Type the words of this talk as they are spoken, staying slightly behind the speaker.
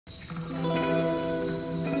Hello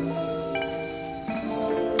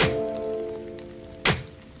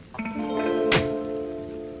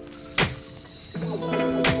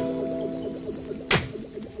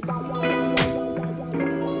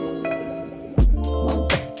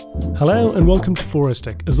and welcome to Forest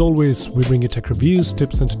Tech. As always, we bring you tech reviews,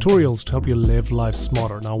 tips and tutorials to help you live life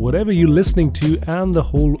smarter. Now, whatever you're listening to and the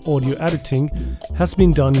whole audio editing has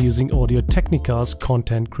been done using Audio Technica's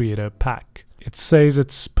Content Creator Pack. It says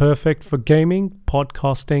it's perfect for gaming,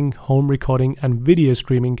 podcasting, home recording and video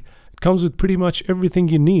streaming. It comes with pretty much everything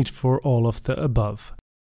you need for all of the above.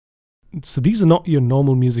 So these are not your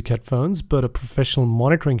normal music headphones, but a professional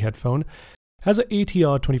monitoring headphone. Has a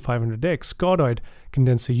ATR 2500X cardioid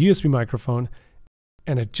condenser USB microphone,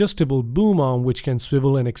 an adjustable boom arm which can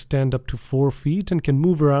swivel and extend up to 4 feet and can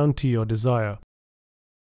move around to your desire.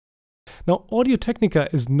 Now, Audio Technica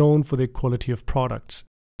is known for their quality of products.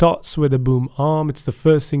 Starts with a boom arm. It's the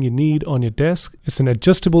first thing you need on your desk. It's an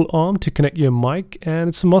adjustable arm to connect your mic, and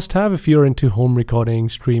it's a must-have if you're into home recording,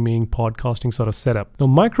 streaming, podcasting sort of setup. Now,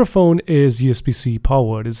 microphone is USB-C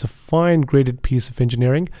powered. It's a fine graded piece of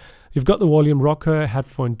engineering. You've got the volume rocker,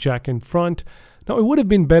 headphone jack in front. Now, it would have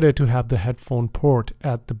been better to have the headphone port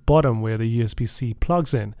at the bottom where the USB-C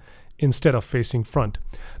plugs in, instead of facing front.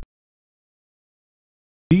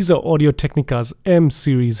 These are Audio Technica's M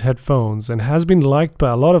series headphones and has been liked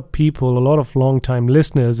by a lot of people, a lot of long-time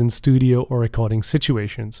listeners in studio or recording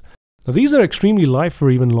situations. Now, these are extremely light for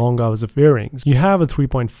even long hours of wearing. You have a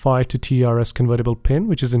 3.5 to TRS convertible pin,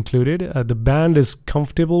 which is included. The band is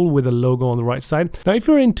comfortable with a logo on the right side. Now, if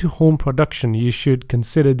you're into home production, you should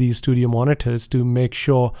consider these studio monitors to make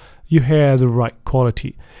sure you hear the right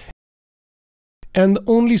quality. And the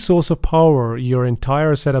only source of power your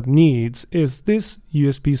entire setup needs is this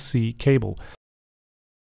USB-C cable.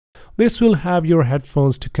 This will have your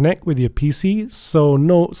headphones to connect with your PC, so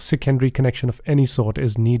no secondary connection of any sort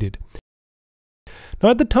is needed. Now,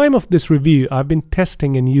 at the time of this review, I've been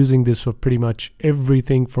testing and using this for pretty much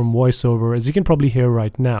everything from voiceover, as you can probably hear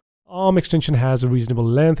right now. Arm extension has a reasonable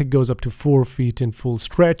length. It goes up to 4 feet in full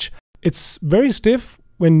stretch. It's very stiff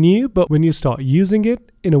when new, but when you start using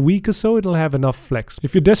it, in a week or so, it'll have enough flex.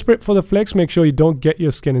 If you're desperate for the flex, make sure you don't get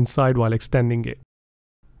your skin inside while extending it.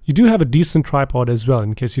 You do have a decent tripod as well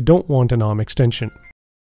in case you don't want an arm extension.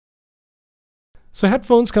 So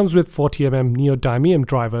headphones comes with 40mm neodymium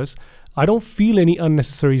drivers. I don't feel any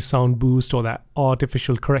unnecessary sound boost or that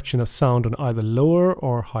artificial correction of sound on either lower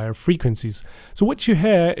or higher frequencies. So what you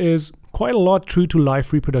hear is quite a lot true to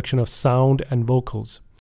live reproduction of sound and vocals.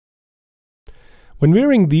 When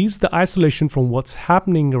wearing these, the isolation from what's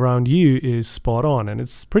happening around you is spot on and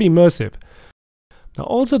it's pretty immersive. Now,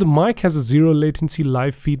 also the mic has a zero latency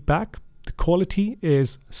live feedback. The quality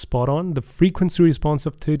is spot on. The frequency response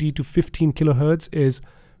of 30 to 15 kilohertz is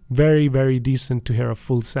very, very decent to hear a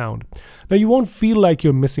full sound. Now, you won't feel like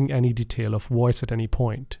you're missing any detail of voice at any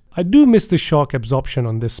point. I do miss the shock absorption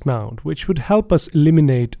on this mount, which would help us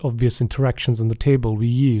eliminate obvious interactions on the table we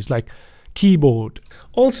use, like keyboard.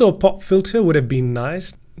 Also, a pop filter would have been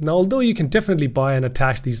nice. Now, although you can definitely buy and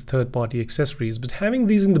attach these third-party accessories, but having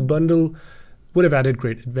these in the bundle would have added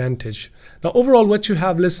great advantage. Now, overall, what you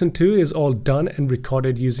have listened to is all done and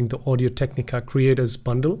recorded using the Audio Technica Creators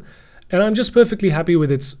Bundle. And I'm just perfectly happy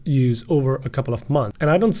with its use over a couple of months. And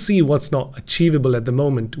I don't see what's not achievable at the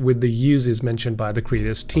moment with the uses mentioned by the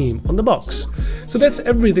creators team on the box. So that's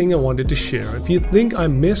everything I wanted to share. If you think I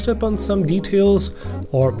missed up on some details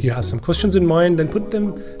or you have some questions in mind, then put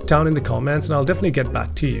them down in the comments and I'll definitely get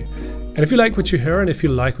back to you. And if you like what you hear and if you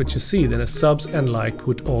like what you see, then a subs and like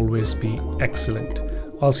would always be excellent.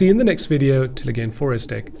 I'll see you in the next video. Till again, Forest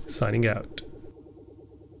Tech signing out.